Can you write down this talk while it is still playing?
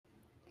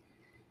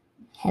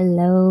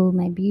Hello,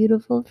 my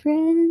beautiful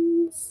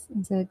friends.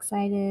 I'm so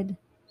excited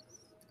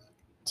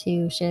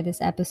to share this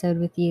episode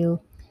with you.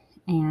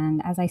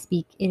 And as I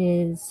speak, it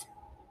is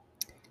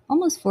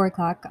almost 4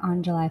 o'clock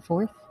on July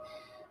 4th.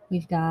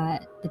 We've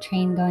got the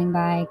train going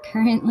by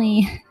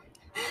currently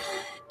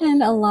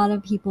and a lot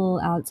of people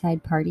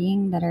outside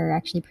partying that are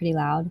actually pretty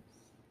loud.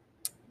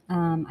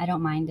 I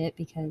don't mind it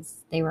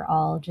because they were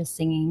all just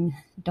singing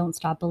Don't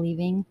Stop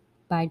Believing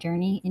by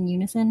Journey in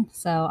unison.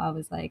 So I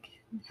was like,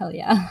 hell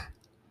yeah.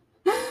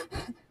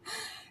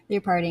 They're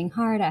partying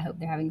hard. I hope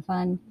they're having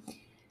fun.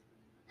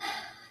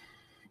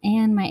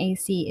 And my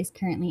AC is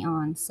currently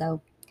on,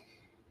 so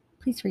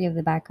please forgive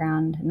the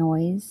background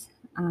noise.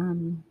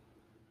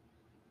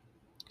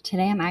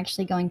 Today I'm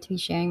actually going to be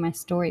sharing my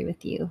story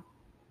with you.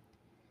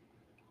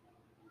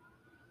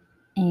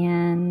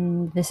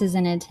 And this is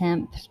an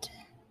attempt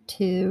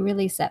to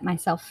really set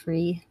myself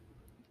free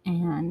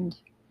and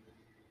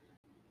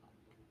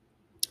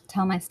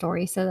tell my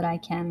story so that I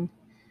can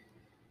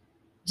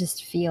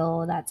just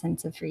feel that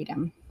sense of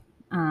freedom.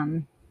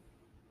 A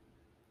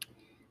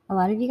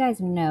lot of you guys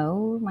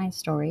know my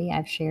story.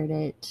 I've shared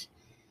it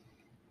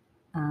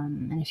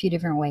in a few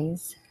different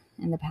ways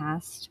in the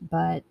past,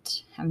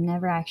 but I've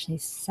never actually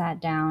sat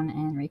down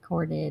and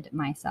recorded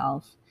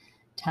myself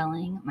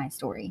telling my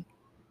story.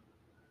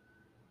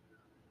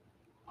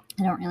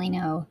 I don't really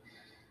know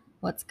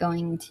what's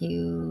going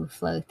to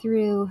flow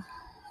through.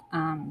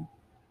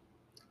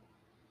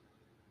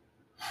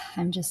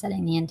 I'm just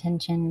setting the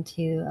intention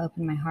to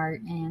open my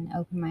heart and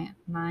open my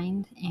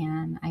mind,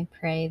 and I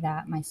pray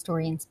that my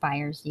story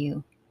inspires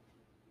you.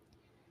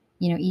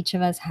 You know, each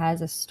of us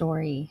has a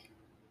story,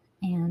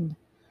 and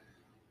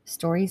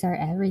stories are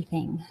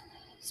everything.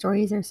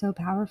 Stories are so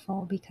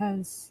powerful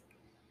because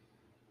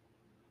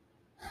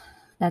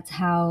that's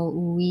how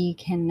we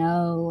can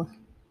know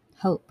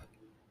hope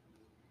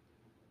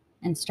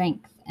and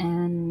strength.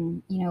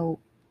 And, you know,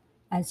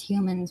 as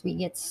humans, we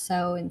get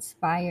so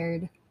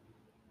inspired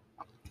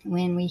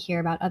when we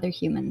hear about other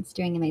humans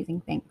doing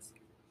amazing things.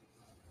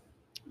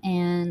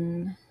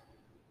 And,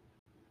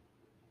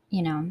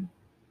 you know,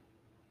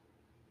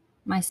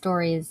 my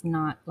story is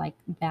not like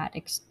that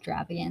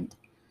extravagant.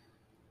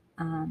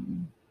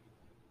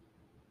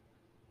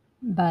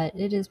 But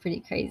it is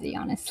pretty crazy,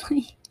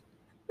 honestly.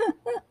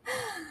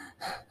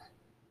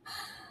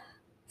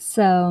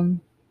 So,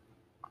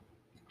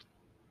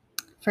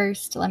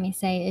 first, let me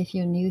say if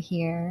you're new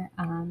here,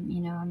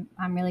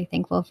 I'm really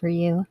thankful for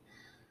you.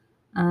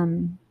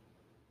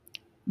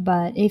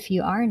 But if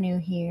you are new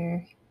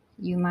here,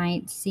 you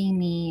might see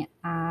me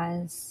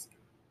as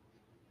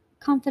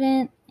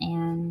confident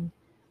and,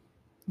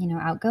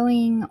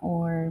 outgoing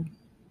or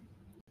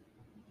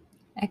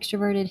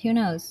extroverted. Who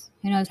knows?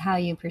 Who knows how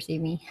you perceive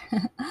me?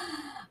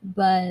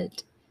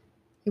 But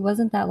it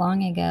wasn't that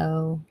long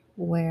ago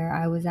where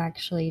I was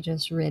actually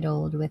just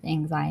riddled with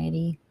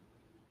anxiety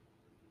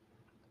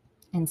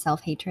and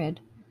self hatred.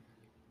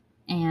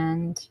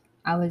 And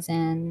I was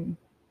in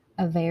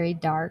a very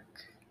dark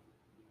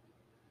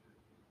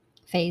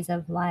phase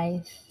of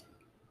life.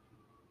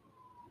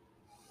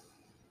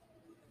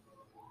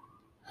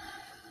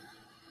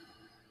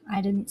 I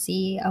didn't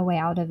see a way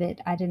out of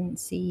it. I didn't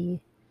see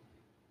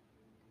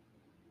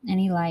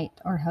any light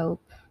or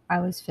hope. I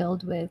was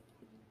filled with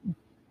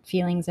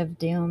feelings of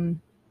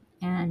doom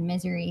and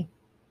misery.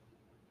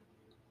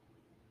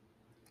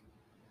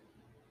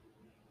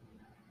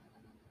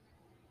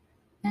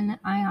 And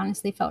I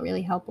honestly felt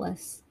really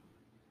helpless.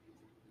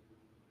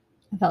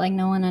 I felt like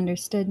no one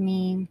understood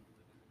me,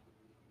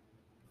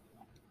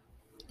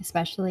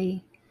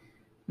 especially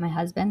my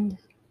husband.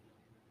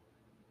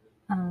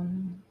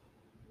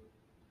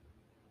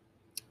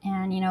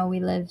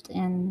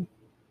 And,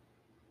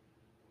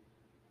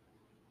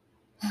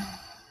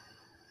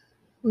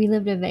 we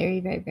lived a very,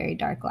 very, very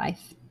dark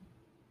life.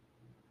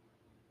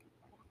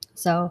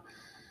 So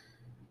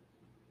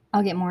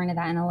I'll get more into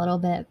that in a little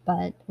bit,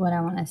 but what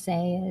I want to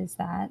say is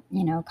that,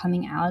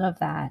 coming out of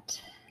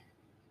that,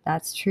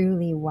 that's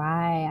truly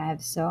why I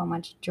have so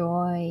much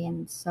joy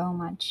and so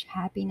much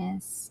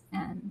happiness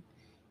and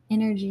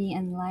energy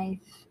in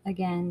life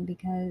again,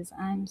 because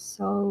I'm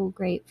so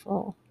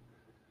grateful.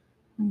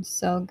 I'm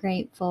so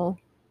grateful.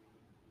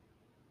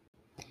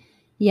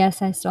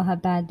 Yes, I still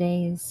have bad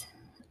days,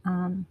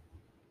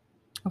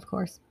 of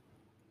course,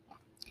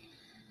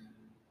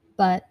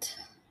 but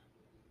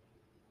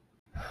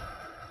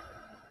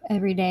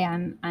every day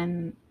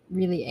I'm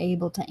really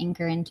able to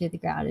anchor into the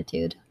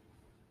gratitude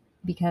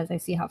because I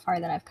see how far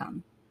that I've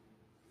come.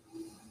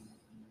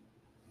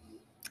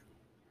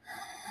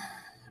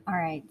 All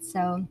right,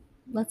 so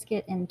let's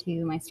get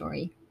into my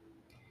story.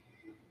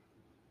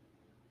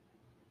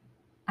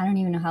 I don't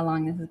even know how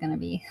long this is going to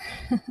be.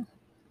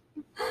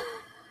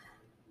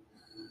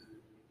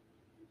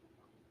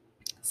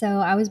 So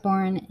I was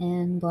born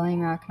in Blowing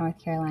Rock, North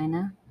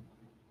Carolina,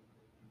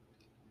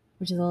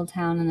 which is a little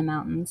town in the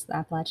mountains, the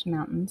Appalachian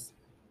Mountains.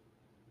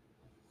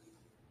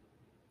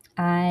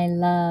 I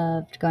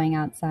loved going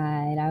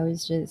outside. I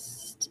was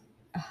just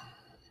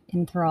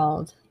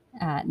enthralled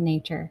at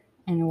nature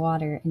and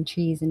water and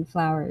trees and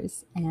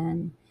flowers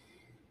and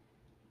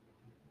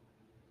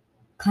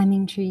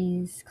climbing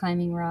trees,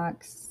 climbing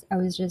rocks. I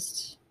was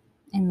just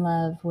in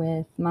love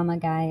with Mama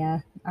Gaia,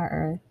 our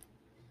earth.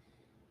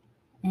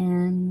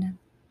 And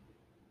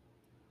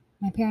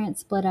my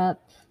parents split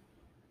up.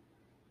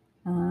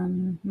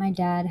 My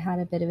dad had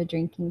a bit of a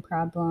drinking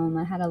problem.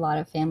 I had a lot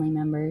of family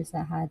members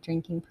that had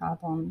drinking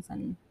problems,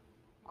 and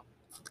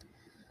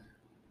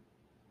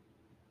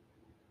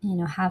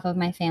half of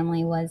my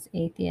family was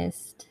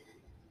atheist.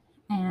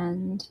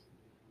 And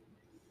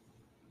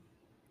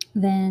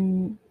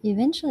then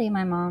eventually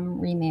my mom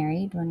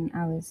remarried when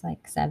I was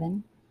like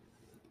 7,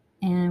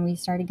 and we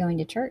started going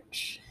to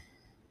church.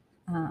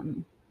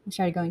 We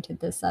started going to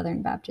the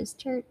Southern Baptist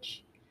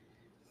Church.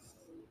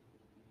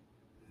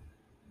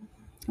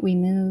 We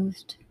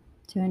moved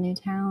to a new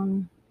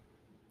town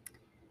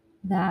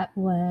that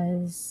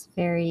was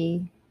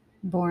very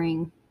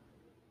boring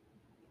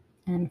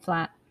and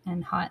flat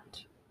and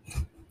hot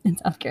in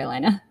South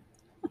Carolina.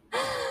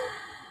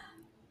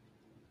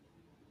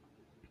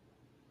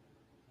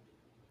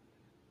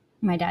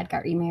 My dad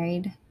got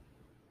remarried.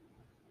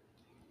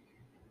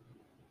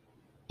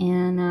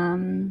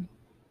 And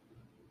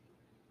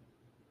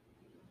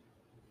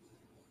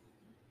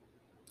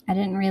I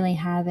didn't really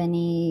have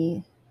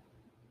any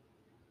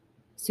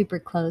super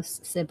close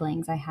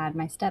siblings. I had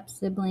my step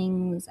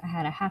siblings, I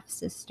had a half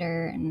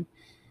sister, and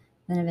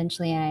then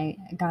eventually I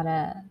got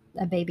a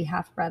baby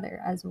half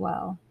brother as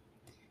well.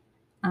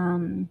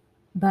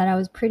 But I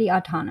was pretty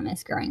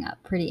autonomous growing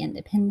up, pretty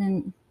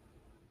independent,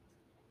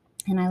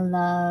 and I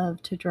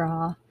love to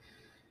draw.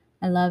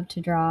 I love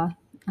to draw.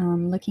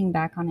 Looking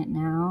back on it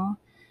now,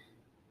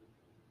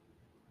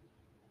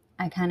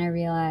 I kind of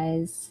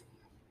realize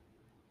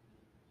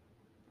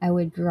I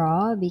would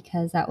draw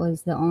because that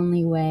was the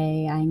only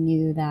way I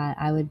knew that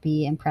I would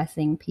be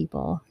impressing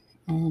people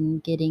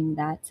and getting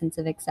that sense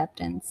of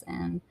acceptance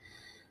and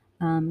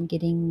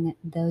getting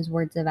those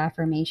words of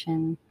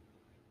affirmation.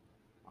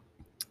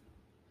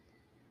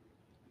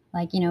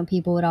 Like,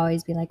 people would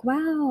always be like,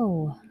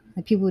 wow.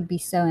 Like, people would be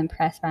so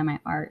impressed by my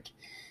art.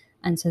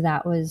 And so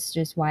that was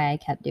just why I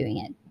kept doing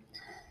it.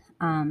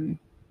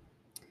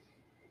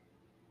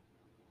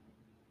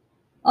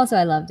 Also,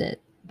 I loved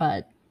it,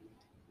 but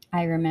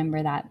I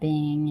remember that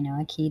being,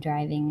 a key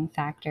driving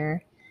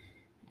factor.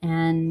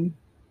 And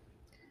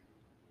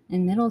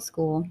in middle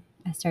school,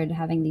 I started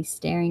having these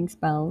staring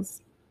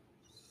spells.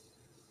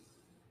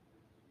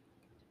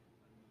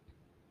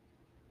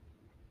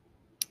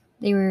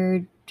 They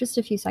were just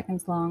a few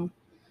seconds long,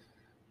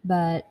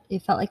 but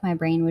it felt like my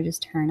brain would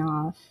just turn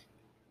off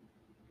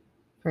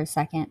for a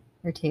second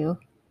or two.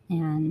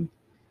 And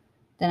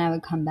then I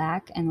would come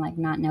back and like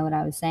not know what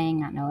I was saying,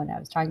 not know what I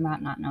was talking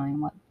about, not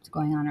knowing what's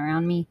going on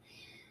around me.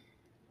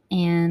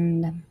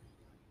 And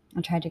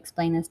I tried to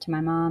explain this to my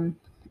mom,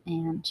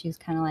 and she was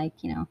kind of like,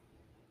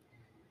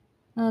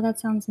 oh, that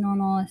sounds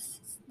normal.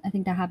 I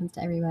think that happens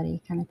to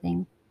everybody, kind of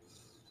thing.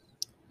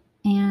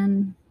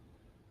 And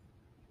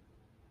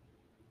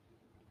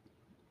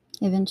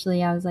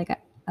eventually I was like,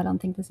 I don't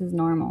think this is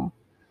normal.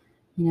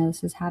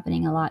 This is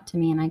happening a lot to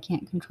me and I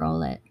can't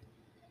control it.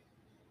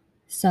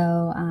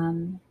 So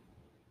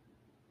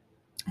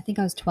I think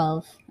I was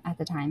 12 at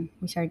the time.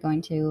 We started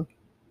going to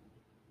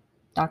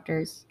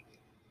doctors,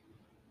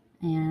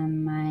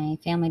 and my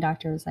family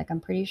doctor was like, I'm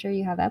pretty sure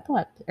you have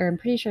epilepsy, or I'm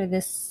pretty sure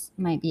this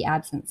might be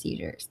absent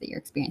seizures that you're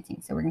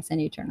experiencing. So we're going to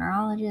send you to a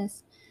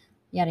neurologist,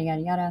 yada,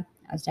 yada, yada.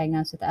 I was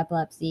diagnosed with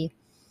epilepsy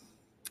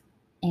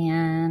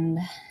and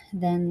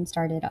then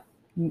started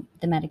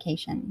the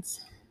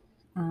medications.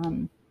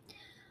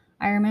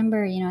 I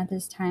remember, at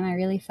this time, I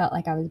really felt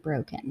like I was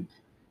broken.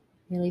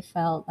 Really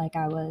felt like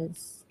I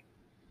was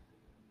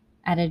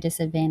at a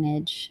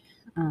disadvantage.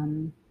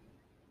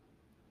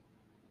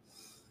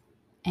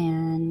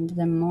 And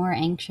the more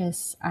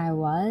anxious I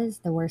was,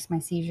 the worse my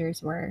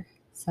seizures were.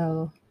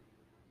 So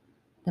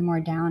the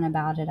more down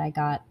about it I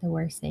got, the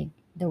worse they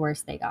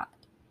got.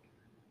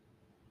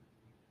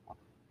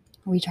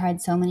 We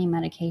tried so many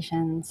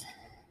medications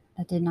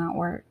that did not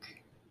work.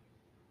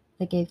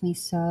 That gave me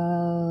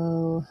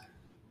so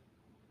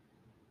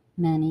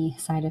many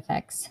side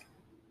effects.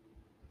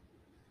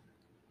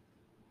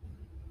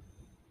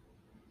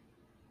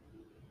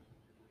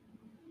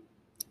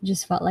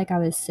 Just felt like I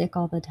was sick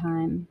all the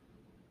time.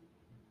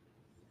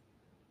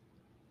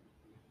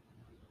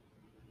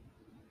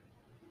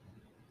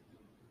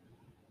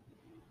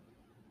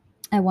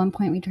 At one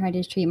point, we tried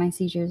to treat my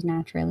seizures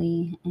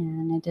naturally,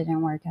 and it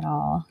didn't work at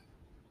all.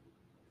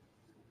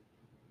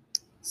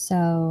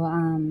 So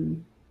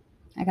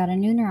I got a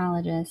new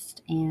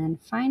neurologist,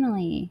 and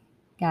finally,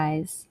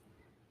 guys,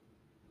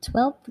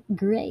 12th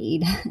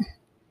grade.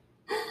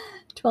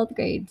 12th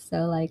grade.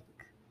 So, like,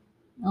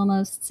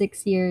 almost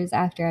 6 years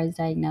after I was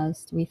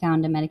diagnosed, we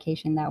found a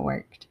medication that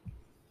worked.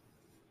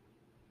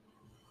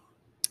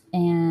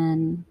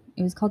 And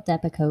it was called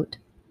Depakote.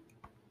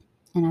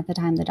 And at the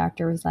time, the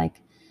doctor was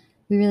like,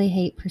 we really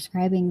hate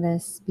prescribing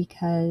this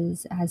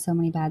because it has so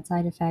many bad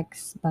side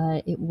effects,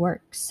 but it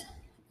works.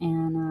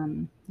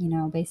 And,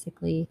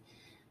 basically,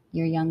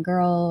 you're a young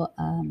girl,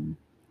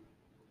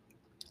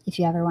 if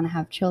you ever want to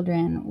have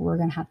children, we're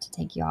going to have to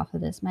take you off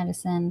of this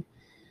medicine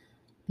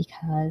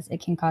because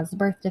it can cause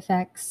birth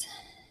defects.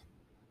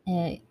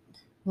 It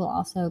will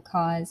also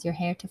cause your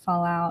hair to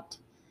fall out.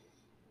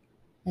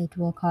 It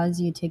will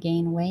cause you to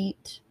gain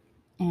weight,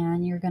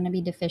 and you're going to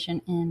be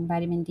deficient in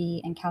vitamin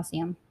D and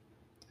calcium.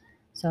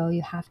 So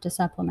you have to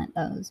supplement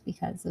those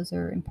because those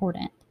are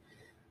important.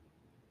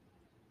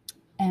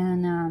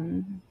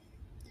 And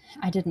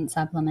I didn't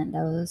supplement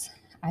those.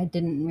 I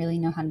didn't really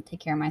know how to take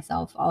care of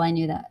myself. All I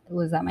knew that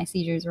was that my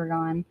seizures were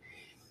gone.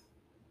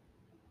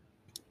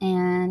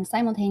 And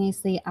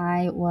simultaneously,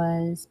 I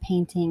was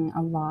painting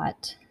a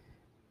lot.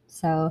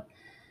 So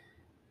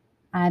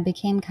I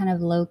became kind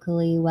of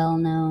locally well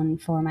known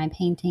for my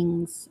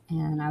paintings,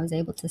 and I was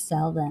able to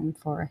sell them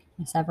for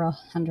several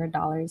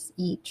 $100s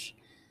each.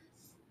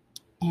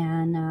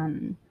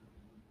 And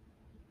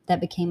that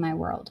became my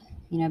world,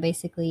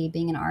 basically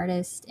being an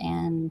artist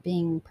and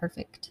being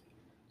perfect.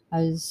 I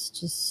was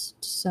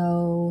just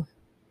so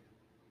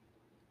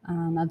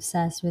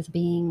obsessed with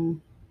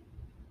being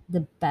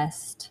the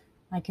best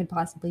I could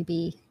possibly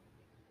be.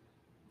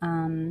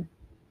 I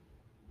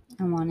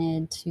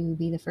wanted to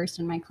be the first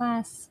in my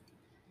class.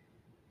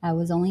 I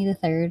was only the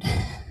third.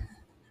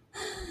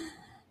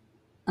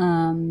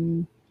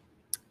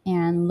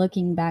 And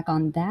looking back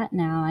on that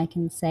now, I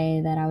can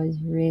say that I was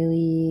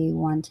really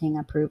wanting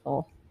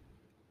approval,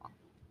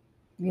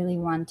 really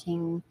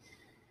wanting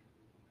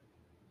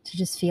to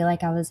just feel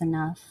like I was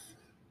enough,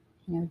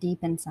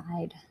 deep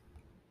inside.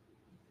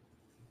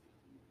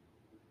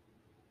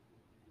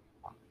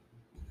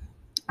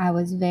 I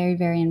was very,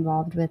 very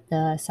involved with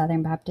the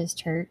Southern Baptist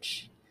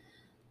Church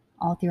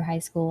all through high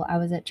school. I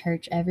was at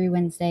church every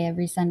Wednesday,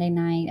 every Sunday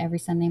night, every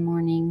Sunday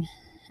morning.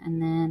 And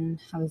then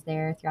I was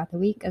there throughout the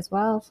week as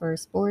well for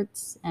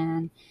sports.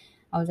 And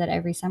I was at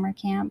every summer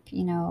camp.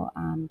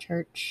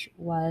 Church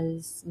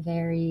was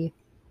very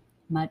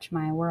much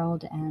my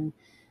world, and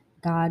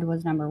God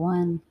was number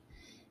one.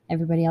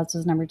 Everybody else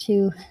was number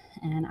two,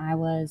 and I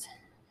was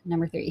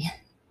number three.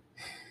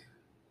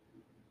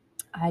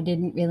 I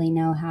didn't really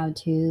know how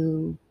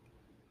to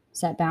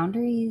set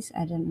boundaries.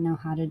 I didn't know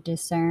how to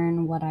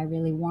discern what I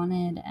really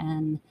wanted.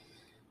 And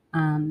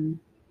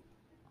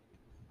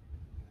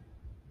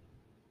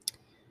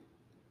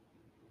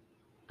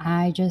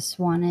I just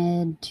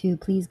wanted to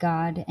please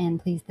God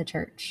and please the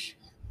church.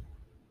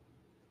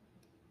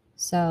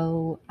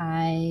 So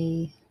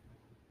I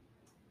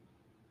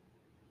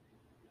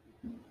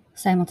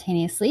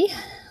simultaneously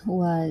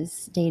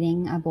was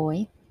dating a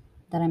boy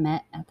that I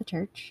met at the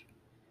church.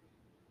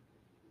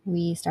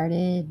 We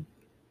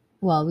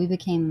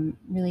became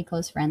really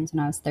close friends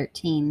when I was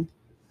 13,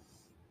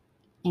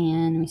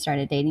 and we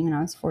started dating when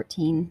I was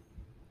 14.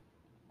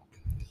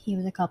 He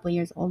was a couple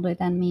years older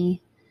than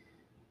me,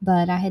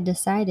 but I had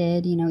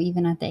decided,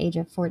 even at the age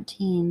of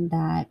 14,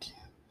 that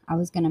I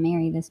was going to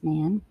marry this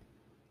man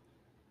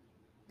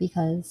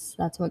because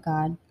that's what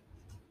God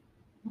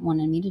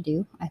wanted me to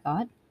do, I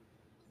thought.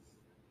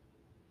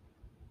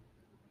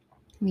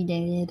 We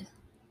dated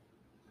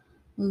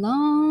a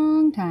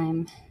long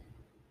time,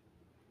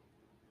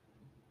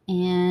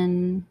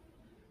 and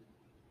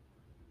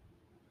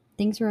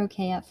things were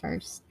okay at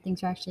first.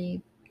 Things were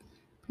actually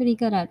pretty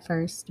good at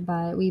first,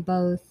 but we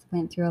both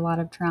went through a lot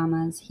of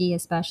traumas. He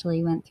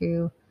especially went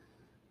through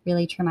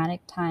really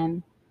traumatic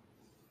time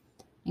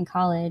in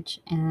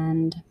college,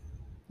 and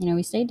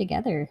we stayed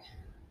together.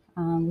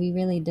 We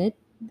really did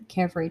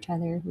care for each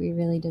other. We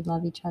really did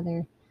love each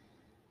other.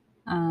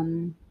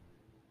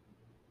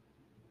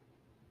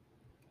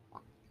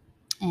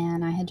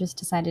 And I had just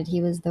decided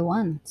he was the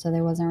one, so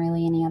there wasn't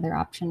really any other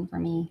option for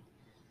me.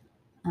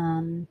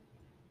 I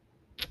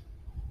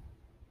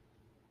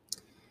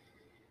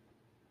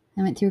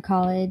went through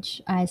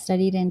college. I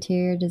studied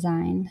interior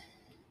design,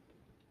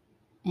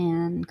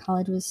 and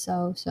college was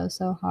so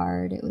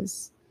hard. It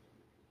was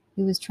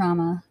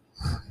trauma.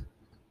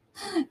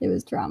 It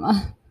was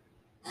trauma.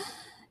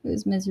 It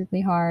was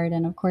miserably hard,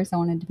 and of course I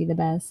wanted to be the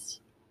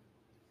best.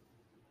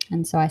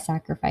 And so I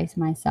sacrificed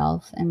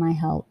myself and my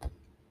health.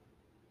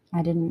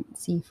 I didn't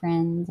see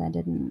friends. I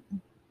didn't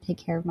take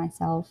care of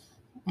myself.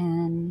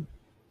 And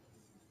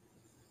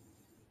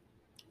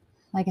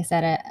like I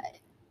said,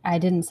 I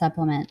didn't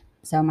supplement.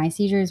 So my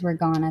seizures were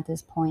gone at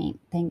this point,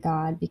 thank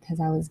God, because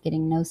I was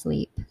getting no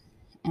sleep.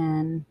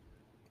 And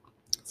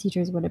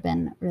seizures would have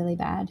been really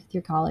bad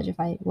through college if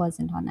I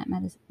wasn't on that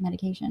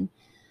medication.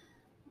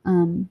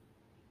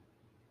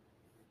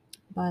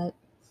 But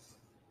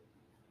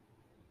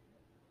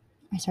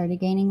I started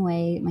gaining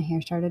weight. My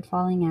hair started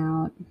falling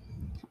out.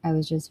 I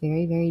was just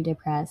very, very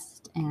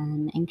depressed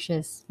and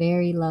anxious,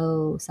 very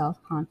low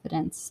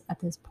self-confidence at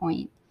this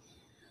point.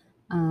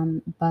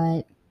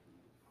 But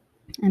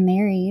I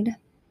married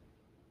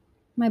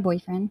my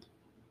boyfriend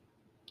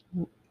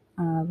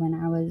when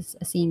I was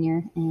a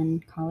senior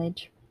in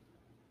college.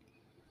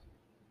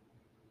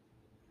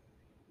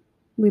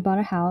 We bought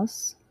a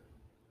house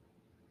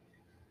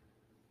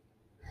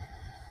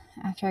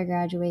after I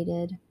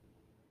graduated.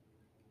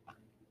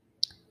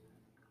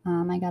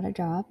 I got a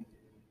job.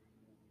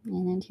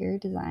 in interior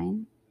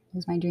design. It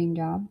was my dream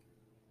job.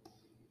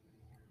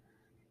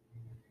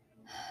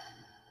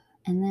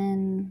 And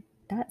then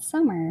that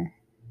summer,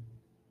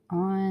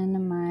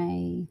 on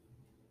my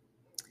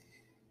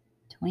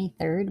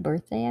 23rd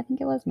birthday, I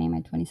think it was, maybe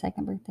my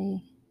 22nd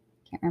birthday.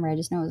 Can't remember. I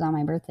just know it was on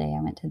my birthday.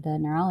 I went to the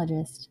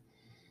neurologist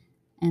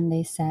and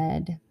they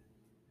said,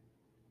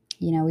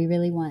 we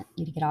really want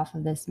you to get off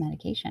of this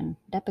medication,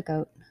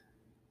 Depakote,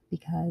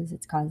 because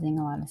it's causing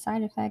a lot of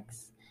side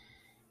effects.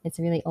 It's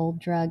a really old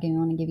drug and we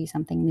want to give you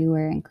something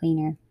newer and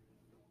cleaner.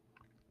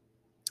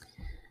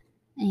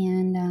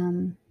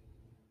 And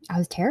I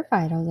was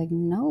terrified. I was like,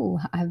 no,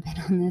 I've been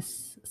on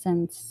this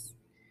since,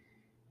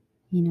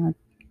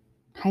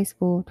 high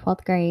school,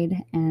 12th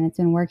grade, and it's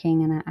been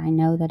working. And I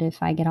know that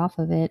if I get off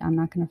of it, I'm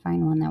not going to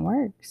find one that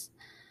works.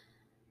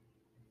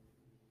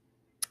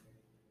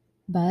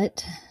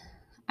 But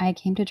I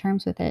came to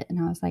terms with it and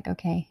I was like,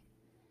 okay,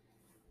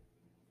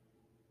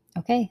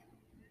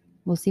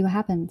 we'll see what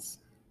happens.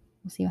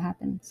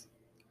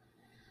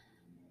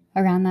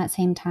 Around that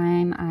same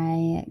time,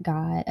 I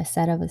got a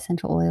set of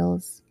essential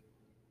oils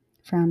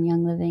from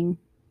Young Living,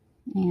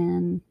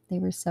 and they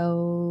were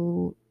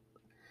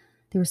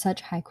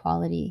such high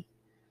quality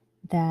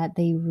that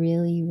they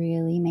really,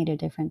 really made a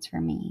difference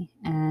for me.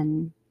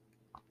 And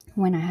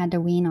when I had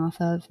to wean off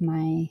of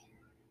my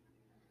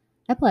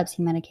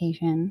epilepsy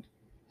medication,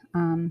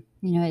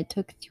 it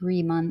took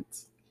 3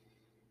 months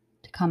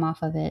to come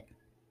off of it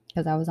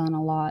because I was on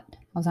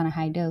a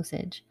high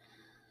dosage.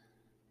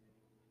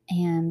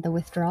 And the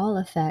withdrawal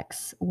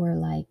effects were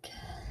like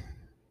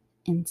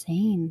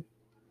insane.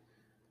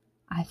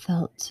 I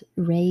felt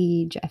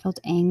rage. I felt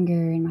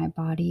anger in my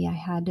body. I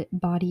had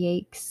body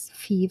aches,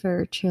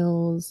 fever,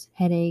 chills,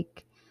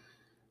 headache.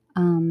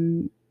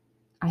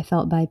 I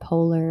felt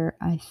bipolar.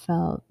 I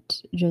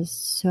felt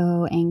just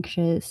so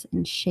anxious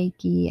and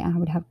shaky. I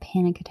would have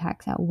panic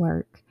attacks at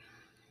work.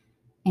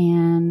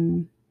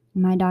 And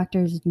my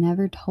doctors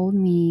never told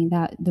me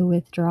that the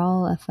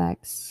withdrawal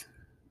effects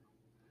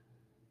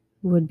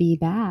would be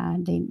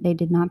bad. They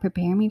did not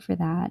prepare me for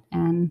that.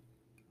 And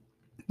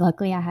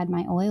luckily I had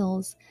my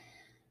oils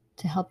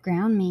to help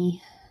ground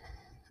me.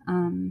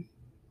 And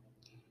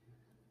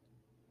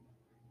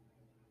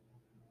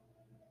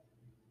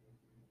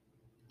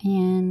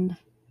a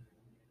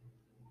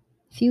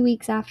few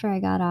weeks after I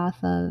got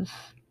off of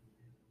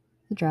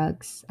the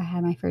drugs, I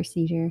had my first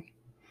seizure.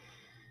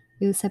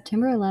 It was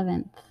September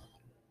 11th,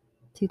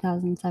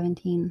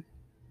 2017.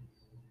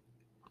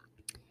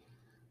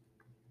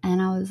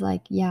 And I was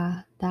like,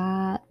 yeah,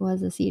 that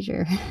was a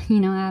seizure. I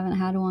haven't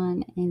had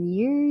one in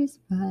years,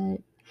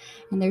 and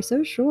they're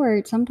so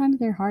short. Sometimes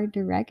they're hard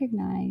to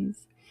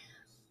recognize.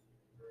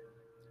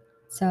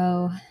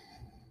 So I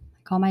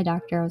called my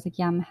doctor. I was like,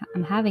 yeah,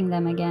 I'm having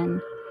them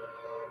again.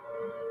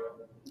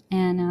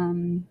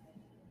 And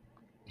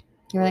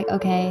they were like,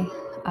 okay,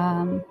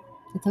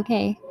 it's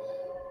okay.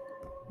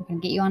 We're gonna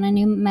get you on a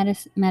new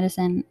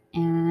medicine,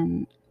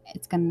 and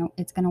it's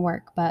gonna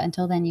work. But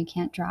until then, you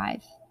can't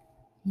drive.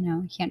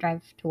 You can't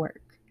drive to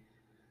work.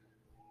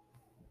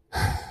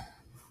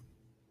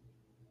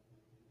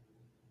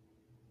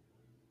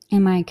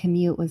 And my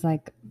commute was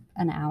like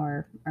an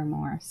hour or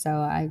more, so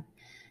I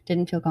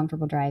didn't feel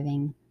comfortable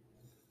driving.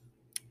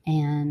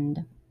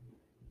 And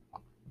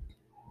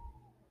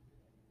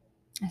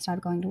I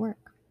started going to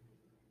work.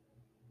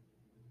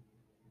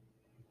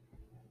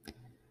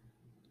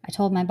 I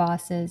told my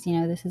bosses,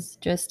 this is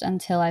just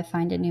until I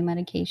find a new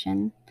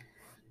medication.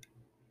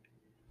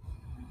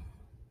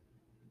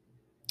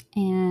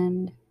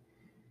 And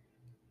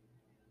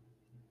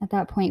at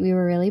that point, we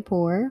were really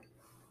poor.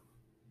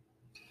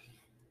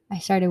 I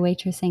started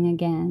waitressing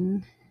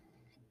again,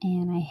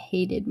 and I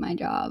hated my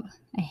job.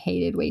 I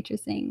hated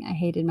waitressing. I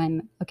hated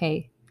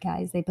okay,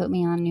 guys, they put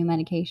me on new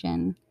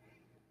medication.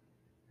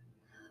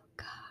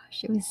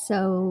 Gosh, it was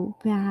so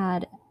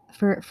bad.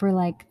 For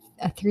like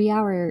a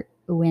 3-hour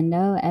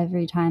window,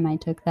 every time I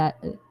took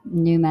that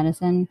new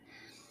medicine,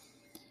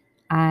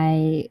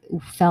 I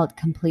felt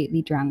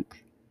completely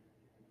drunk.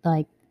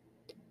 Like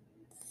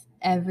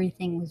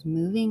everything was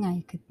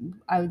moving.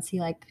 I would see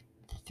like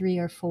 3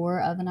 or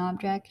 4 of an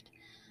object,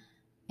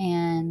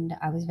 and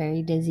I was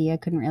very dizzy. I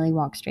couldn't really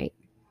walk straight.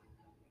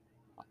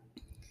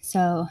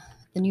 So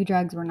the new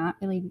drugs were not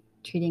really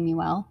treating me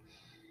well,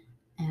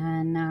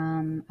 and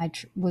I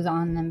was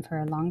on them for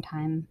a long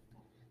time.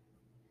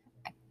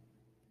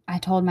 I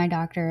told my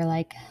doctor,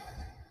 like,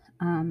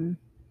 I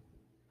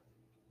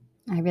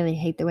really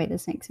hate the way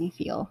this makes me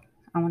feel.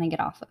 I want to get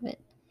off of it.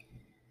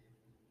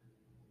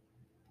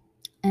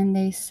 And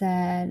they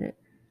said,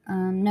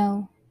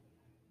 no,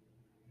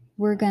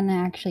 we're going to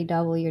actually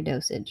double your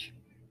dosage.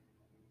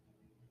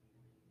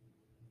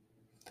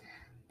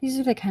 These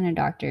are the kind of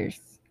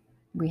doctors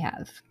we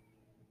have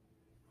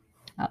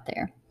out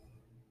there.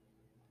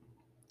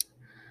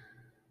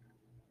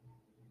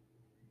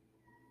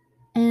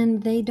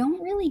 And they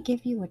don't really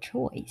give you a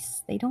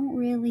choice. They don't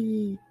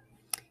really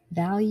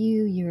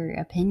value your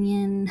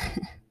opinion.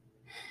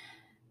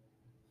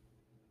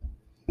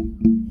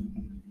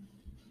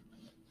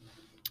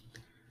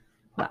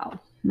 Wow.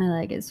 My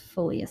leg is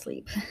fully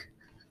asleep.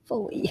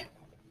 Fully.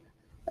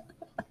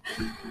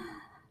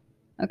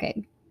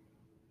 Okay.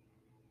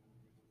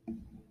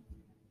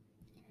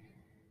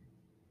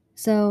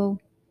 So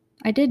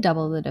I did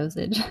double the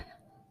dosage.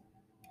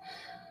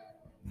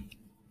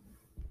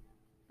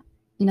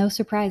 No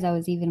surprise, I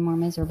was even more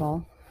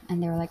miserable.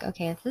 And they were like,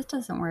 okay, if this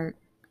doesn't work,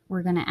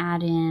 we're going to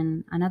add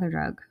in another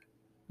drug,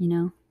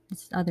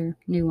 this other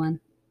new one.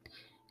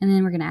 And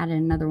then we're going to add in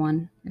another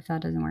one if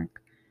that doesn't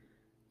work.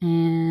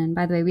 And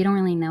by the way, we don't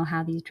really know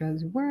how these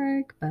drugs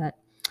work, but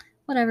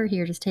whatever,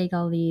 here, just take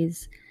all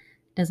these.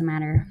 Doesn't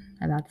matter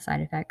about the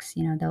side effects.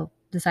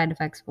 The side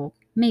effects will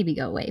maybe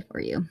go away for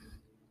you.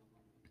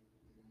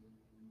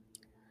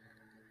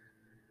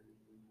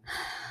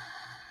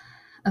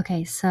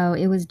 Okay, so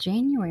it was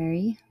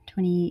January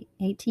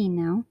 2018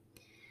 now.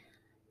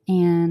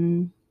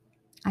 And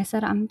I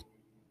said,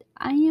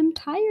 I am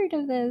tired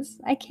of this.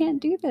 I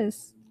can't do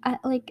this. I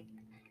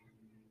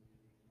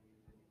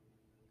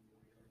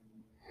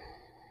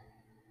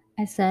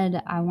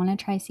said, I want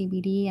to try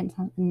CBD and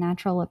some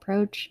natural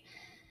approach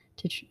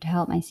to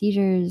help my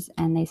seizures.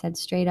 And they said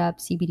straight up,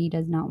 CBD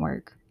does not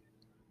work.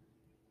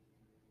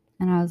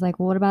 And I was like,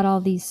 well, what about all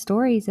these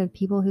stories of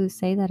people who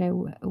say that it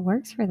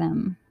works for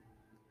them?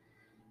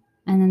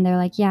 And then they're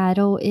like, yeah,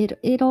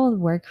 it'll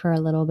work for a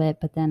little bit,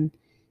 but then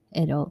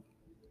it'll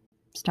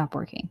stop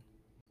working.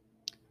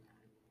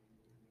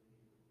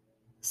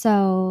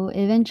 So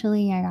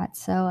eventually I got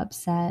so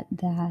upset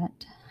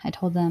that I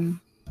told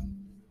them,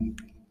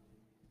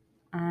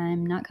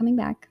 I'm not coming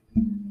back.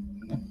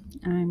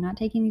 I'm not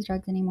taking these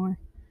drugs anymore.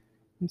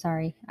 I'm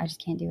sorry. I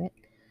just can't do it.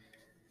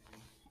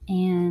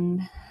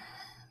 And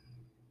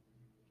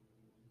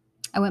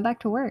I went back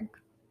to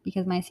work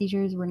because my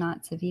seizures were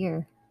not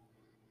severe.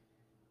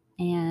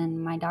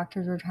 And my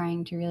doctors were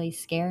trying to really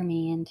scare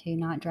me into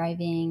not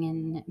driving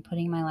and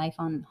putting my life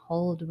on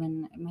hold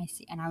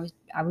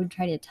I would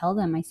try to tell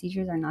them my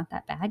seizures are not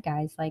that bad,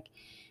 guys. Like,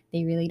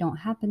 they really don't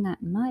happen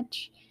that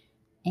much.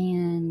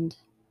 And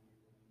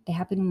they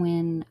happen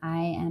when I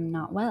am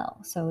not well.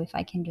 So if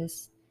I can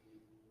just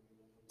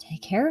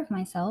take care of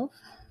myself.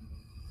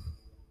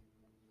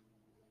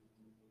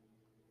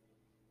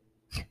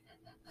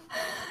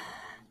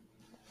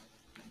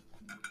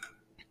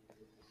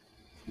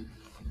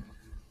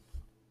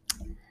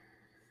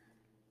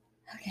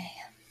 Okay.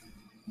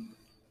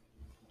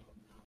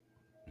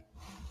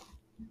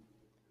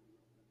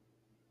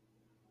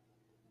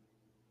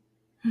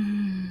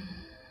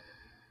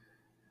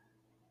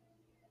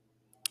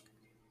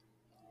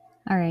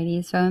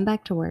 Alrighty, so I went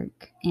back to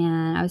work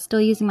and I was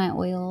still using my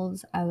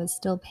oils. I was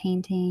still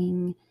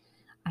painting.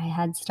 I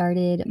had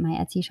started my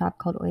Etsy shop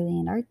called Oily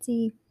and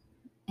Artsy,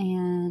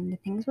 and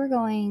things were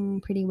going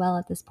pretty well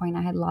at this point.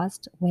 I had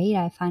lost weight.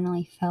 I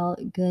finally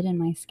felt good in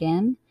my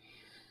skin.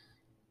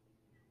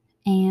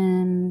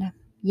 And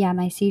yeah,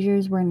 my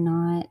seizures were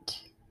not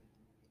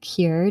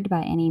cured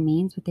by any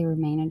means, but they were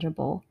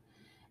manageable.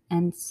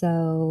 And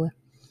so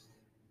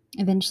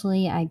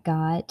eventually I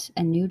got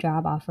a new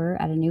job offer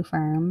at a new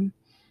firm.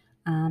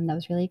 That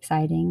was really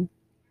exciting.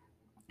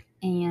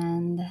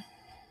 And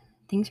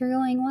things were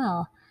going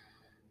well,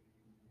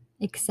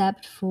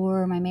 except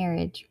for my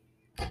marriage.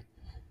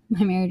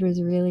 My marriage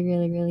was really,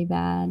 really, really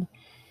bad.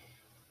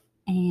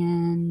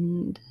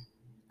 And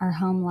our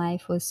home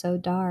life was so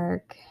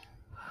dark.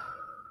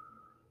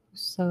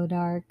 So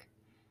dark.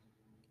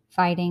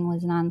 Fighting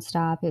was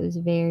nonstop. It was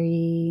a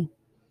very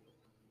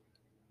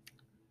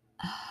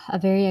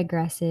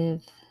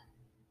aggressive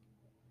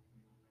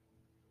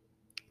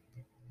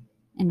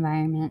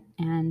environment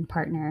and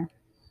partner.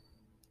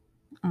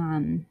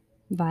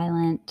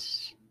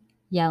 Violent,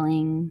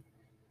 yelling,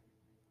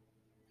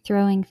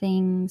 throwing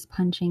things,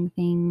 punching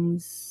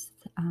things.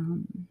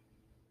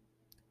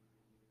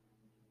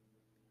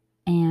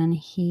 And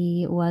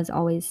he was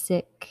always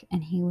sick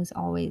and he was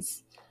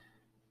always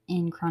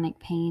in chronic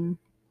pain.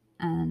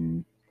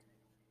 And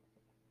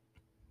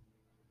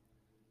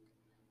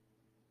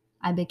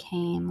I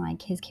became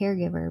like his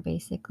caregiver,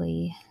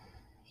 basically.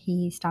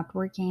 He stopped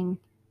working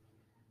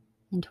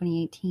in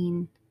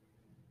 2018.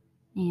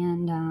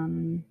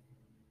 And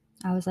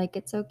I was like,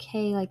 it's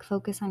okay, like,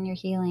 focus on your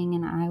healing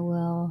and I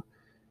will,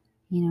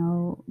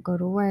 go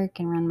to work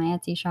and run my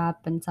Etsy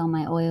shop and sell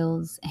my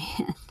oils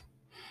and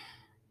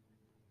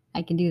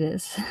I can do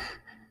this.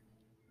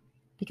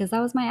 Because that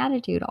was my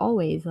attitude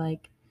always.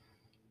 Like,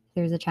 if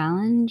there's a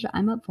challenge,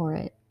 I'm up for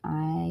it.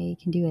 I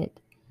can do it.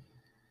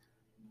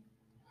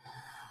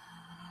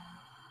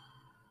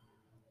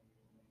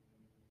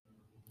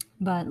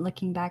 But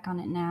looking back on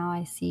it now,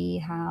 I see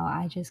how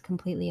I just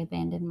completely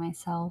abandoned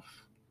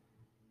myself.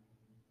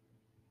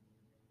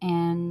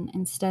 And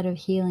instead of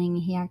healing,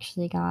 he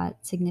actually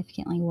got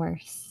significantly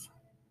worse.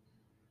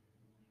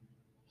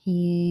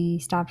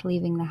 He stopped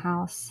leaving the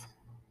house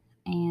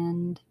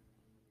and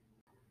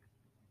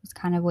was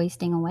kind of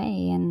wasting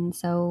away. And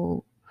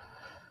so,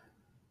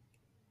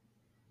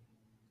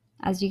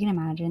 as you can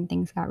imagine,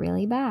 things got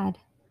really bad.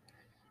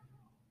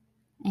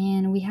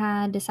 And we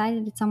had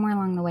decided somewhere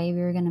along the way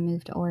we were going to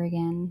move to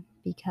Oregon.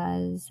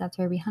 because that's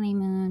where we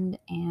honeymooned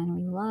and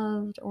we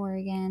loved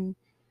Oregon.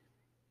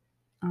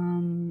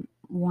 One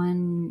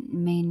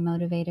main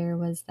motivator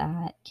was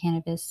that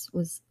cannabis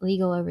was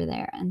legal over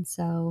there. And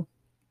so,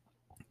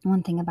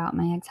 one thing about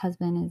my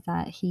ex-husband is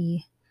that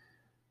he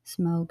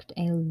smoked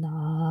a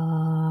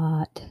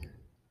lot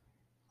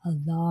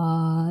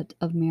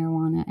of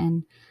marijuana,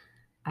 and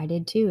I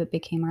did too. It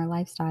became our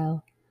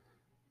lifestyle.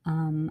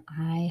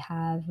 I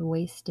have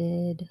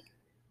wasted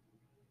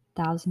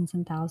thousands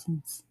and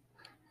thousands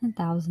and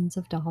thousands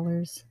of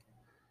dollars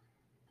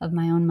of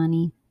my own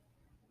money.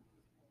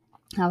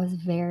 I was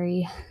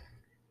very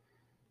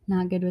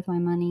not good with my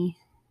money.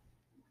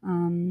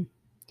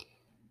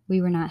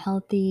 We were not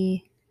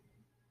healthy.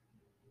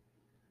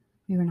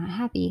 We were not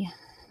happy.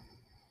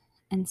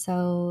 And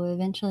so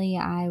eventually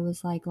I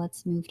was like,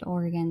 let's move to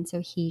Oregon so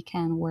he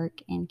can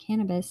work in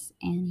cannabis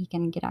and he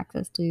can get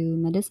access to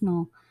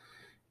medicinal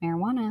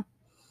marijuana.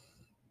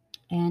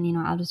 And,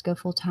 I'll just go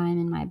full time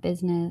in my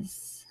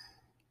business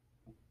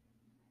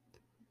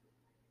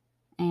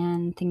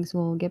and things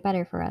will get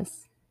better for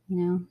us,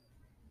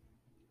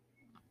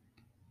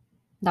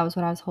 That was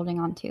what I was holding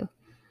on to.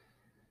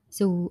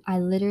 So I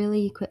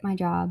literally quit my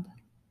job.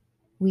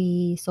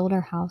 We sold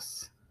our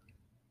house,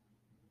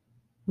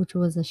 which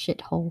was a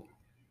shithole.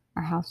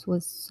 Our house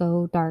was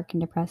so dark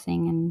and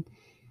depressing and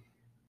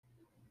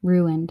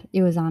ruined.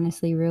 It was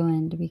honestly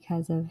ruined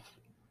because of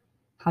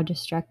how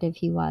destructive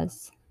he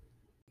was.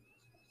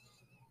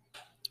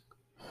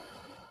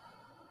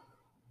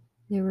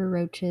 There were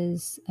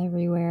roaches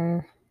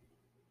everywhere.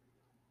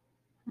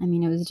 I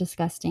mean, it was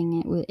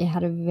disgusting. It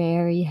had a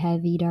very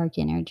heavy, dark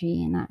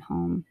energy in that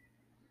home.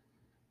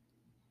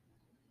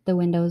 The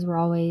windows were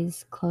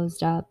always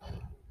closed up.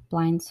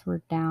 Blinds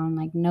were down.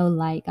 Like, no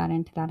light got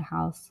into that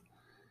house.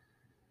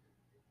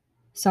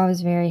 So I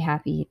was very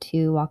happy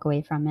to walk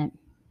away from it.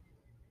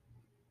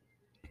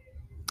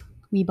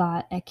 We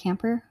bought a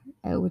camper,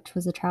 which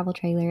was a travel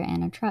trailer,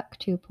 and a truck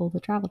to pull the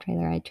travel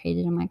trailer. I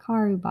traded in my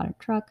car. We bought a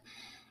truck.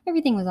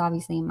 Everything was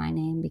obviously in my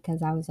name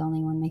because I was the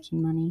only one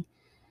making money.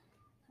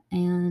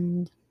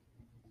 And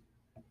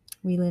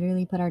we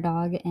literally put our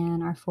dog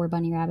and our 4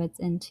 bunny rabbits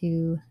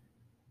into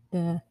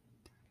the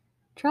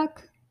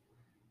truck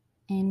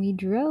and we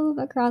drove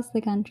across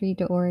the country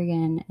to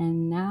Oregon.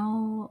 And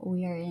now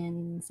we are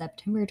in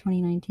September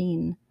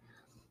 2019.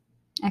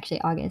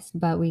 Actually, August,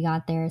 but we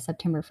got there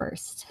September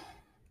 1st.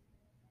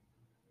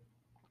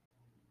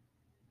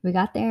 We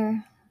got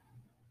there.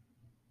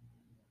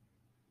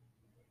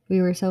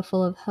 We were so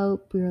full of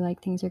hope. We were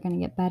like, things are going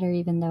to get better,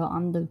 even though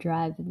on the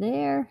drive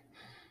there,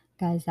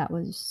 guys, that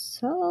was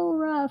so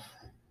rough.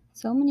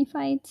 So many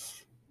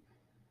fights.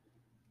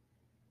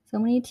 So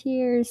many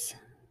tears.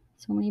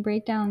 So many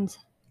breakdowns.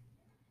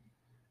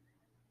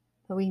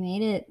 But we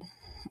made it.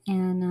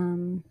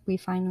 And we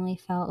finally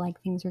felt like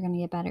things were going to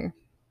get better.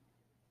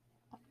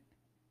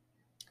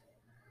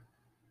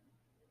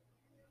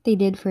 They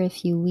did for a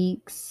few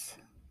weeks.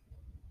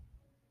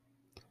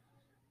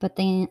 But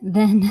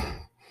then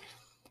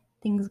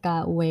things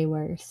got way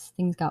worse.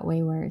 Things got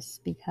way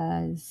worse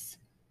because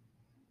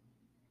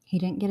he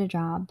didn't get a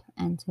job.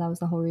 And so that was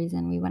the whole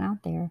reason we went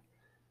out there.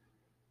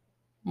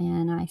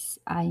 And I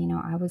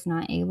was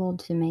not able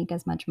to make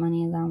as much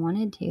money as I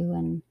wanted to.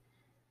 And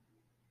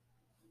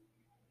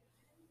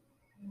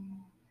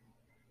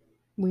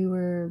we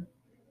were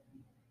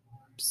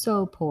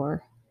so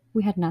poor.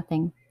 We had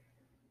nothing.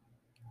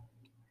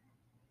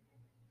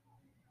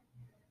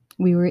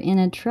 We were in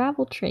a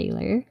travel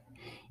trailer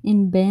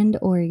in Bend,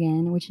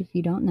 Oregon, which, if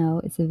you don't know,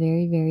 it's a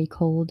very, very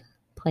cold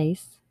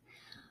place.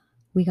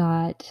 We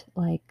got,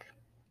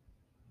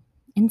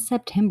 in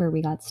September,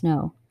 we got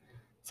snow.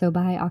 So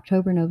by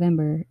October,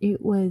 November,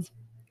 it was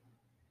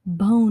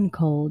bone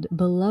cold,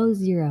 below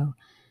zero,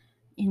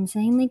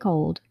 insanely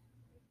cold.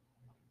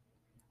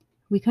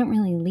 We couldn't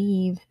really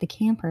leave the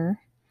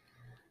camper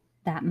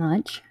that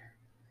much.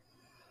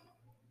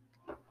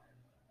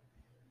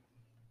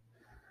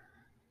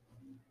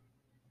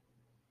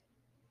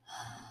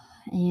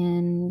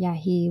 And yeah,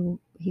 he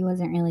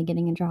wasn't really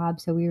getting a job,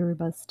 so we were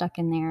both stuck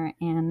in there.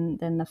 And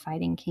then the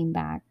fighting came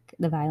back,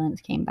 the violence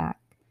came back.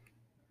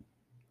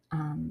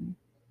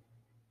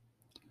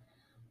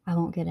 I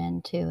won't get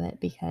into it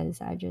because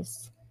I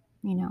just,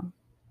 I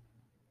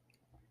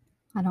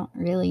don't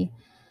really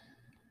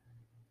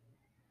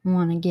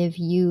want to give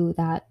you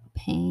that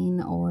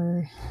pain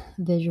or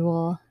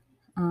visual.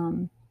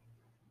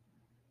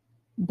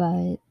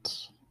 But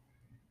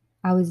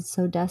I was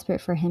so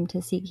desperate for him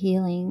to seek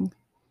healing.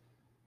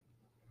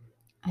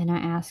 And I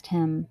asked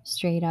him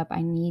straight up,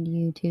 I need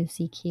you to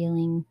seek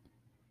healing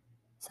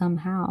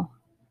somehow.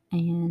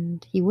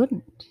 And he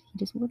wouldn't. He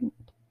just wouldn't.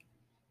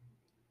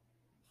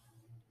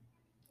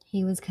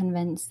 He was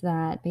convinced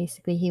that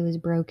basically he was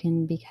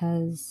broken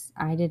because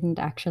I didn't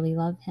actually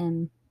love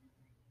him.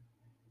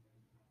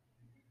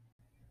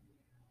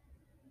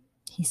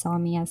 He saw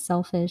me as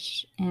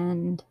selfish,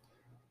 and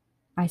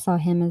I saw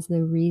him as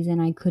the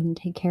reason I couldn't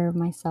take care of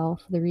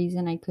myself, the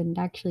reason I couldn't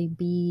actually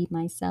be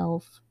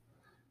myself.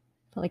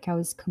 Felt like I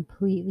was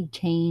completely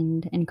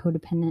chained and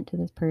codependent to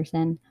this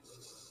person.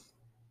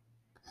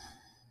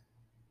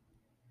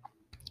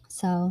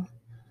 So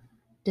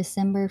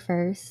December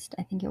 1st,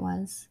 I think it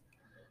was,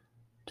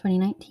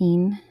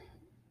 2019,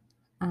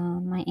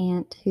 my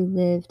aunt who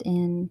lived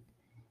in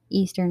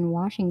Eastern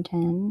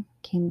Washington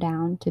came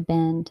down to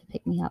Bend to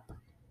pick me up.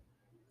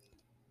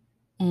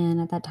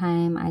 And at that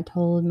time, I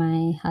told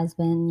my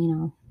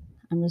husband,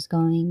 I'm just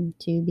going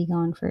to be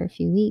gone for a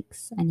few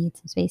weeks. I need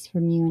some space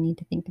from you. I need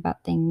to think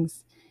about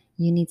things.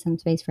 You need some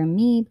space from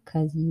me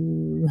because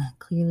you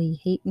clearly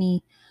hate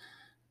me.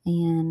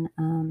 And,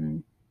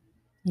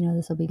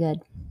 this will be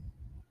good.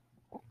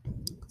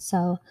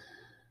 So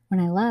when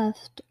I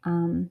left,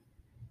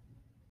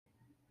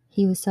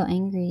 he was so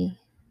angry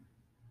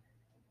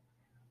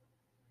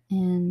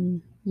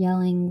and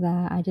yelling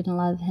that I didn't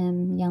love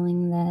him,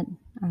 yelling that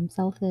I'm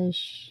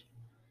selfish.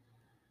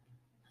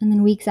 And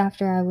then weeks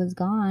after I was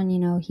gone,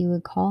 he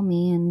would call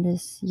me and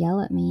just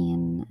yell at me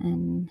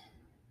and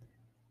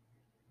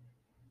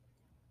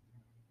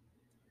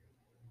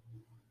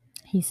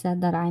he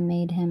said that I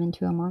made him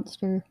into a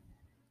monster.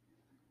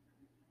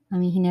 I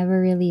mean, he never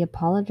really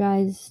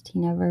apologized. He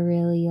never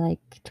really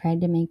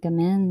tried to make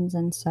amends,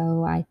 and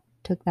so I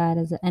took that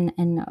as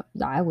and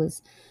I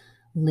was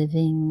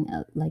living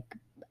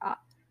uh,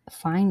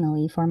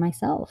 finally for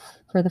myself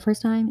for the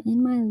first time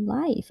in my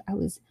life. I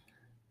was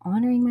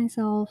honoring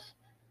myself.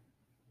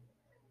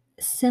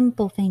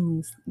 Simple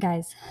things,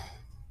 guys.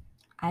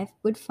 I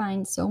would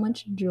find so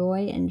much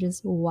joy in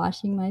just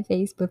washing my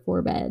face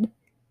before bed.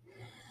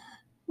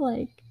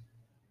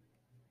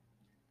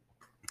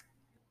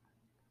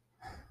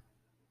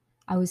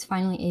 I was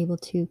finally able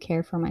to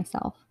care for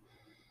myself.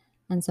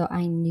 And so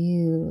I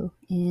knew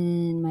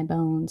in my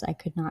bones I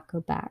could not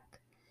go back.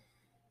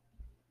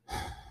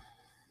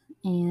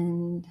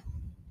 And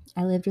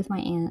I lived with my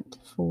aunt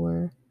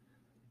for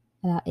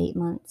about 8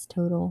 months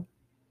total.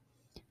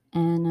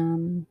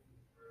 And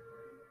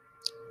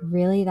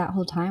really, that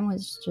whole time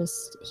was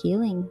just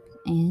healing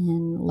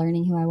and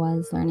learning who I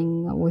was,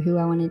 learning who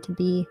I wanted to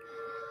be.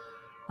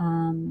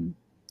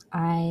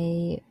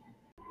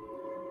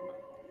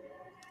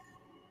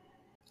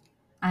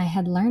 I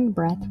had learned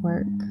breath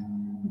work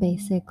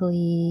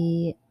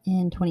basically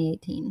in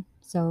 2018.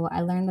 So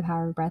I learned the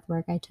power of breath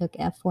work. I took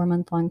a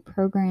 4-month-long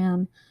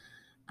program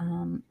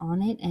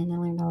on it, and I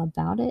learned all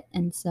about it.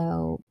 And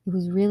so it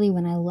was really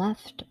when I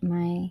left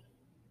my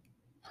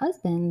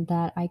husband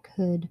that I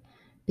could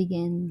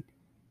begin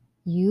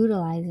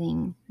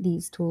utilizing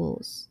these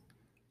tools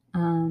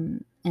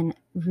and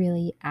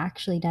really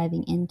actually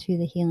diving into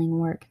the healing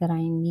work that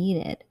I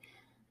needed.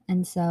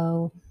 And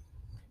so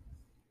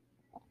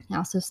I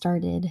also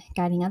started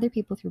guiding other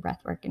people through breath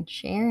work and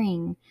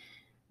sharing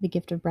the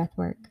gift of breath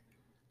work.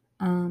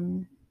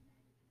 And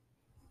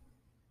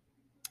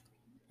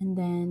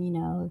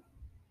then,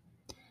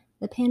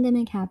 the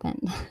pandemic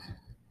happened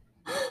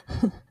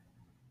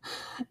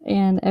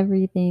and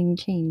everything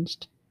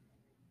changed.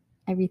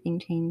 Everything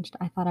changed.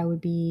 I thought I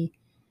would move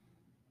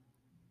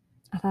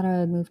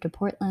to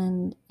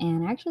Portland,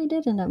 and I actually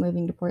did end up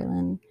moving to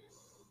Portland,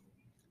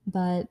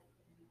 but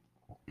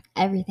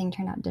everything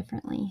turned out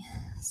differently.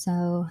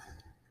 So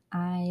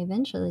I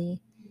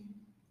eventually,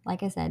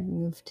 like I said,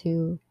 moved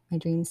to my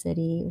dream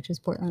city, which is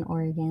Portland,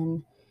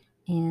 Oregon.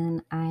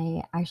 And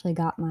I actually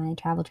got my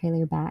travel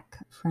trailer back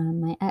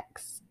from my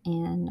ex.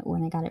 And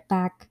when I got it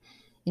back,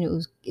 it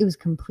was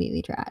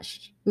completely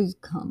trashed. It was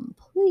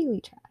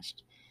completely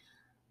trashed.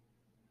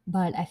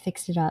 But I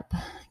fixed it up,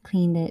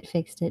 cleaned it,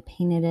 fixed it,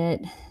 painted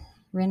it,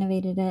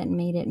 renovated it, and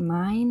made it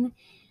mine.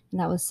 And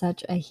that was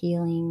such a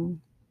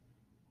healing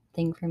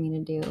thing for me to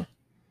do.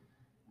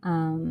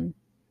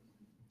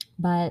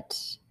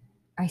 But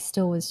I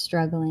still was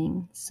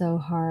struggling so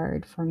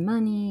hard for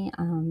money,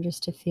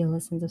 just to feel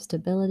a sense of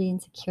stability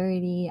and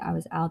security. I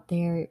was out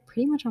there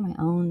pretty much on my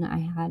own. I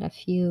had a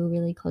few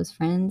really close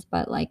friends,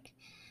 but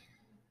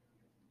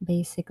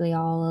basically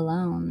all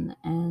alone.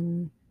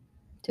 And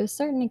to a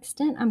certain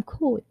extent, I'm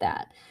cool with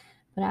that.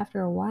 But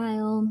after a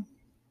while,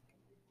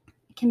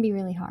 it can be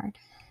really hard.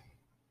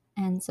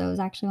 And so it was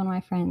actually one of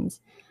my friends,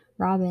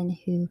 Robin,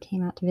 who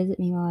came out to visit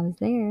me while I was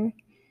there.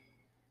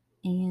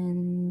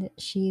 And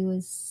she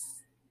was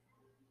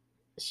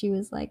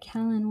like,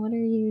 Helen, what are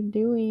you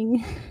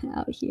doing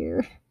out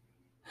here?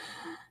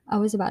 I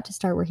was about to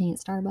start working at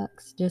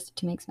Starbucks just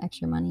to make some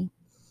extra money.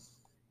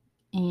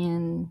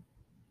 And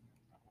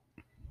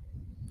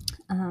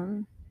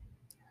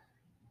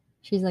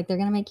she's like, they're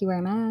going to make you wear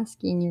a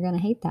mask and you're going to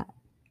hate that.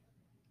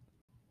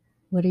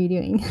 What are you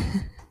doing?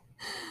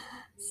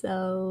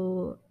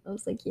 So I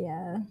was like,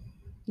 yeah,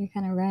 you're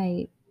kind of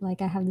right.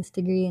 I have this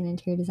degree in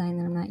interior design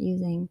that I'm not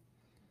using.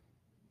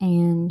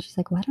 And she's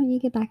like, why don't you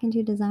get back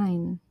into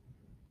design?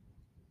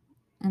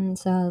 And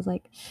so I was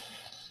like,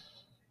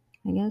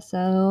 I guess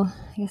so.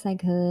 I guess I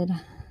could.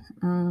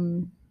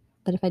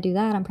 But if I do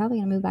that, I'm probably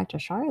going to move back to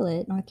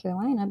Charlotte, North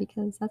Carolina,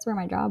 because that's where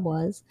my job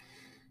was.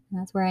 And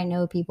that's where I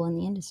know people in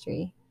the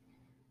industry.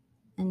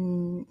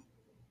 And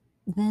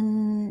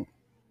then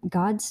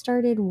God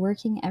started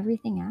working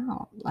everything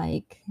out.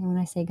 Like, and when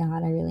I say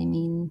God, I really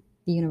mean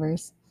the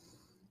universe.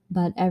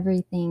 But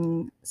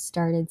everything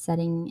started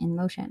setting in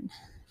motion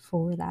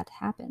for that to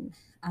happen.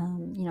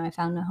 I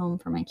found a home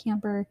for my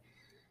camper.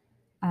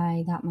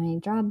 I got my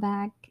job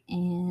back,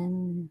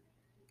 and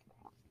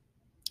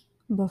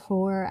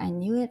before I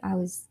knew it, I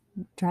was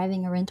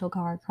driving a rental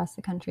car across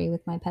the country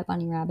with my pet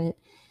bunny rabbit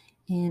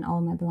and all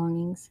of my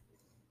belongings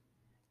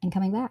and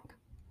coming back.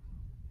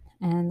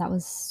 And that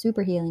was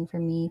super healing for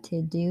me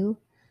to do,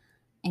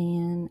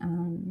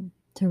 and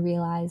to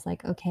realize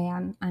like, okay,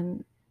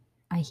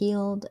 I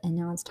healed, and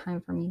now it's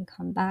time for me to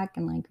come back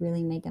and like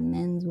really make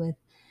amends with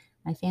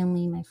my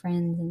family, my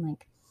friends, and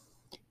like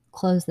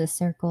close this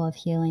circle of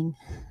healing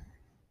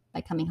by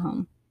coming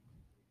home.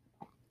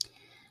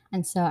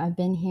 And so I've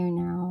been here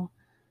now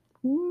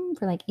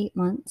for like 8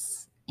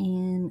 months,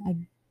 and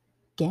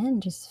again,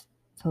 just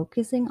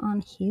focusing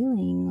on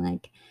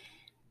healing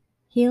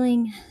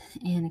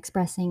and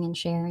expressing and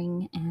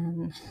sharing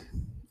and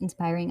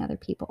inspiring other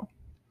people.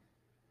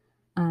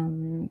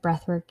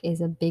 Breathwork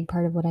is a big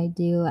part of what I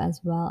do,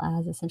 as well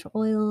as essential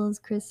oils,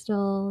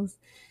 crystals,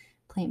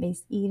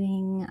 plant-based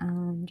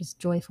eating, just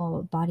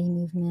joyful body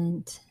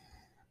movement,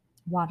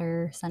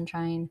 water,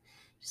 sunshine,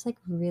 just like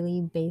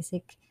really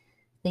basic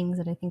things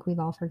that I think we've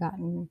all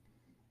forgotten,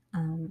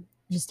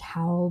 just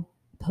how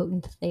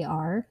potent they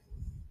are.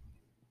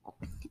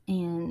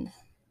 And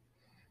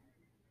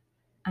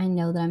I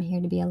know that I'm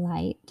here to be a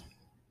light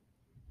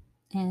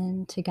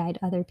and to guide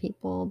other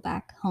people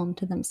back home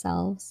to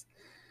themselves.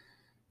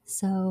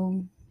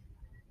 So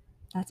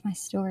that's my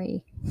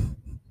story.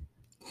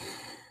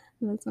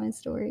 That's my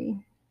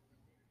story.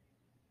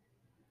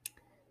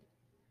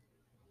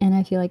 And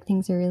I feel like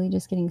things are really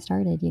just getting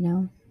started, you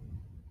know?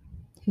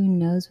 Who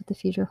knows what the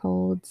future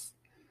holds?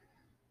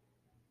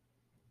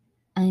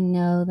 I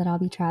know that I'll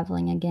be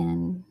traveling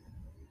again.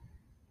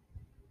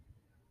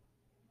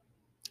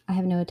 I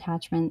have no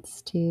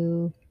attachments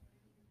to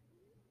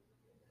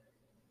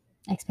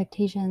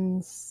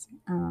expectations,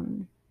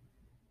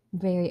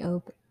 very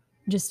open,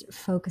 just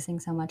focusing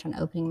so much on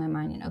opening my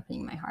mind and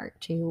opening my heart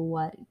to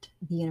what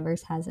the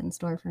universe has in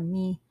store for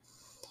me.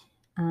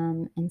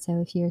 And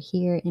so if you're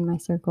here in my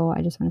circle,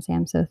 I just want to say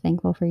I'm so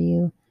thankful for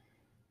you,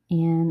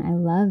 and I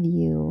love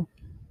you.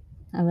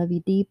 I love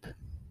you deep.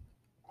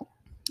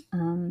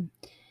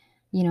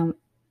 You know,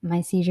 my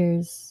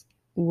seizures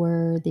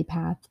were the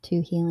path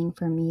to healing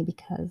for me,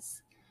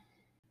 because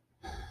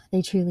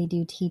they truly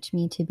do teach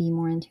me to be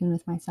more in tune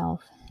with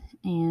myself.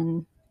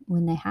 And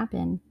when they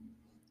happen,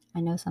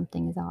 I know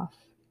something is off.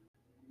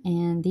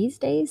 And these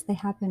days, they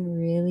happen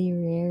really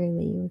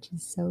rarely, which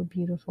is so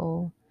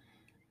beautiful,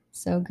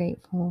 so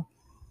grateful.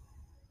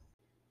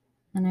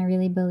 And I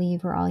really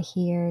believe we're all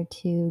here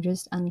to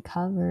just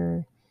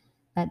uncover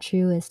that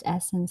truest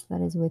essence that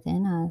is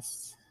within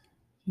us,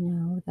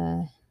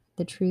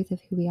 the truth of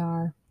who we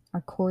are,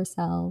 our core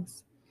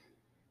selves,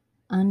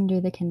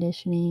 under the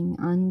conditioning,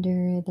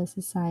 under the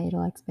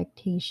societal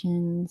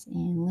expectations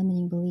and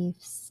limiting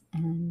beliefs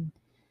and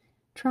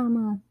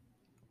trauma,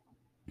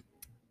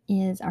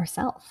 is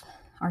ourself,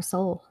 our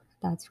soul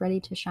that's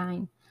ready to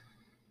shine.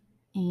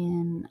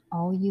 And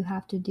all you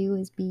have to do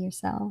is be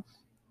yourself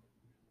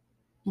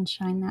and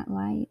shine that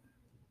light.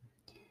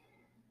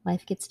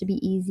 Life gets to be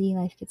easy,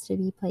 life gets to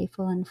be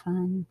playful and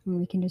fun when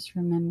we can just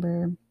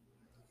remember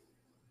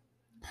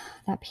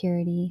that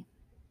purity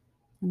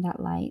and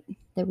that light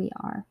that we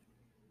are.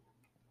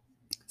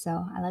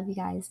 So I love you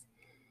guys,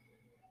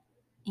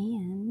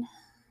 and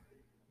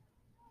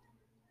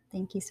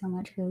thank you so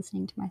much for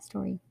listening to my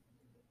story.